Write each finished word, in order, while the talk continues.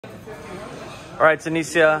All right,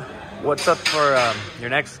 Senisia, what's up for your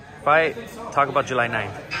next fight? Talk about July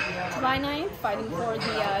 9th. July 9th, fighting for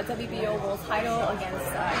the WBO World title against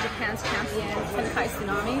Japan's champion, Senisia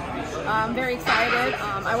Estrada. I'm very excited.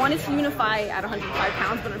 I wanted to unify at 105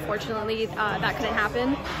 pounds, but unfortunately that couldn't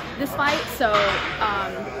happen this fight. So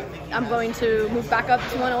I'm going to move back up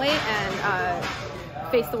to 108 and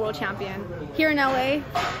face the world champion. Here in LA,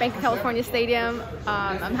 Bank of California Stadium,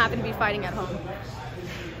 I'm happy to be fighting at home.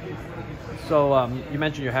 So you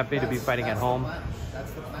mentioned you're happy to be fighting at home.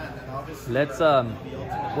 Let's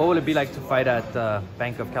what will it be like to fight at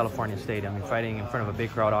Bank of California Stadium? You're fighting in front of a big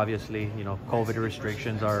crowd, obviously. You know, COVID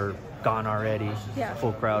restrictions are gone already. Yeah.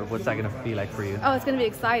 Full crowd. What's that going to be like for you? Oh, it's going to be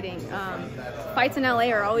exciting. Fights in LA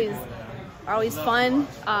are always fun.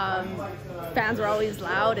 Fans are always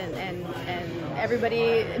loud, and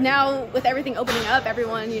everybody, now with everything opening up,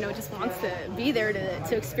 everyone just wants to be there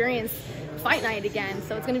to experience fight night again.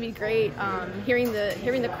 So it's going to be great. Hearing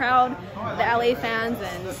the crowd, the LA fans,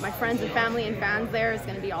 and my friends and family and fans there is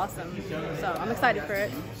going to be awesome. So I'm excited for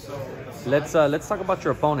it. Let's talk about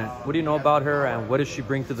your opponent. What do you know about her, and what does she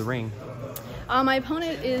bring to the ring? My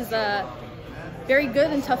opponent is a very good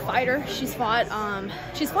and tough fighter. She's fought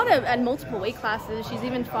at multiple weight classes. She's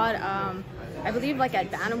even fought I believe like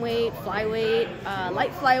at bantamweight, flyweight,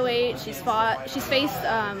 light flyweight. She's faced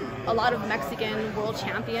a lot of Mexican world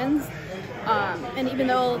champions. And even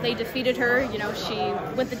though they defeated her, she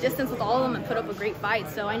went the distance with all of them and put up a great fight.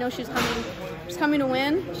 So I know she's coming to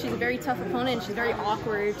win. She's a very tough opponent, and she's very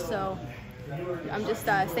awkward. So I'm just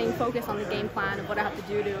staying focused on the game plan of what I have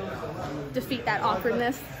to do to defeat that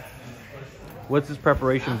awkwardness. What's his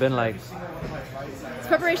preparation been like? His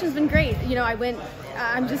preparation's been great.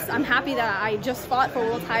 I'm happy that I just fought for a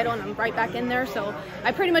world title and I'm right back in there. So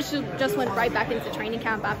I pretty much just went right back into training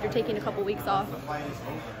camp after taking a couple weeks off.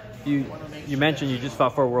 You mentioned you just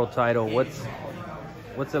fought for a world title. What's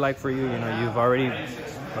it like for you? You've already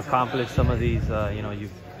accomplished some of these.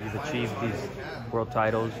 You've achieved these world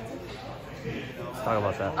titles. Let's talk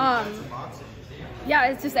about that. Yeah,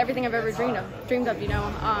 it's just everything I've ever dreamed of.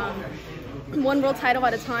 One world title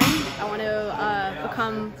at a time. I want to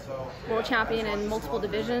become world champion in multiple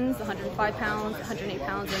divisions: 105 pounds, 108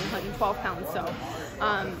 pounds, and 112 pounds. So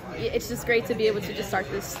it's just great to be able to just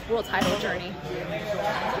start this world title journey.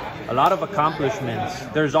 A lot of accomplishments.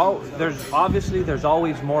 There's obviously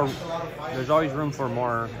always room for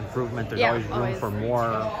more improvement. There's always room for more.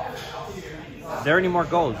 Are there any more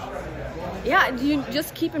goals? Yeah, you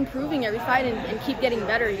just keep improving every fight and keep getting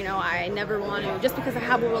better. I never want to, just because I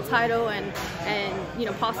have a world title and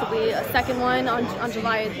possibly a second one on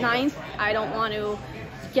July 9th, I don't want to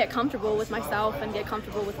get comfortable with myself and get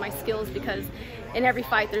comfortable with my skills, because in every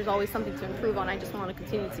fight there's always something to improve on. I just want to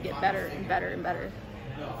continue to get better and better and better.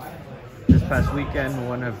 This past weekend,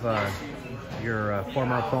 one of your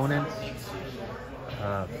former opponents,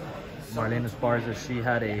 Marlene Esparza, she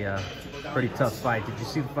had a pretty tough fight. Did you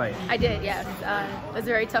see the fight? I did, yes. It was a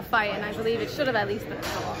very tough fight, and I believe it should have at least been a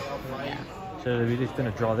draw. Yeah. Should have at least been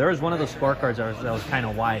a draw. There was one of those scorecards that was kind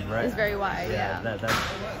of wide, right? It was very wide, yeah.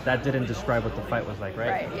 That didn't describe what the fight was like,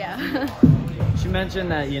 right? Right, yeah. She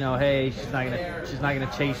mentioned that hey, she's not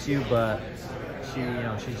gonna chase you, but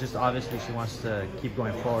she's just obviously she wants to keep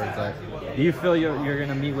going forward. But do you feel you're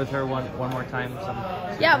gonna meet with her one more time?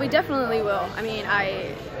 Yeah, we definitely will. I mean,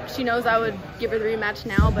 she knows I would give her the rematch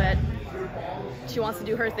now, but she wants to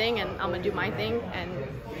do her thing and I'm gonna do my thing, and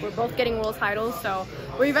we're both getting world titles, so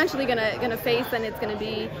we're eventually gonna face, and it's gonna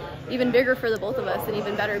be even bigger for the both of us and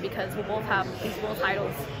even better because we both have these world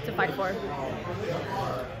titles to fight for.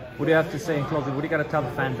 What do you have to say in closing? What do you got to tell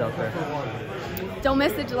the fans out there? Don't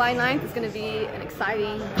miss it. July 9th is going to be an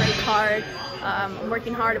exciting, great card. I'm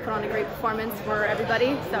working hard to put on a great performance for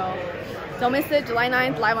everybody. So don't miss it. July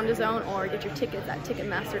 9th, live on DAZN, or get your tickets at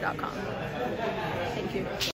Ticketmaster.com. Thank you.